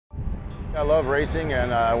I love racing,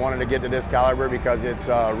 and I wanted to get to this caliber because it's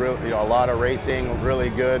a lot of racing, really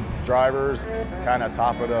good drivers, kind of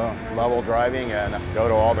top of the level driving, and go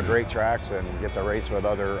to all the great tracks and get to race with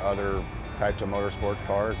other types of motorsport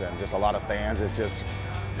cars, and just a lot of fans. It's just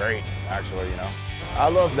great, actually. I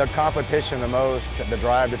love the competition the most, the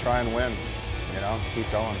drive to try and win. Keep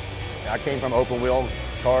going. I came from open wheel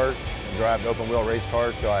cars and drive open wheel race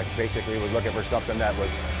cars, so I basically was looking for something that was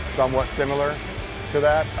somewhat similar to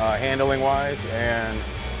that, handling wise, and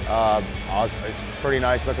it's a pretty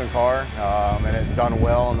nice looking car, and it's done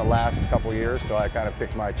well in the last couple years, so I kind of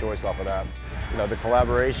picked my choice off of that. The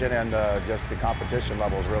collaboration and just the competition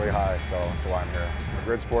level is really high, so that's why I'm here.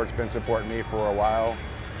 Grid Sport's been supporting me for a while.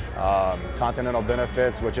 Continental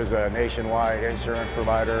Benefits, which is a nationwide insurance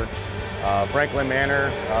provider. Franklin Manor,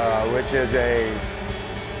 which is a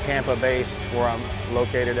Tampa-based, where I'm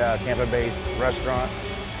located at, Tampa-based restaurant.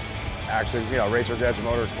 Actually, Racer's Edge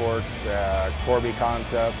Motorsports, Corby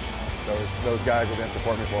Concepts, those guys have been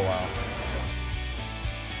supporting me for a while.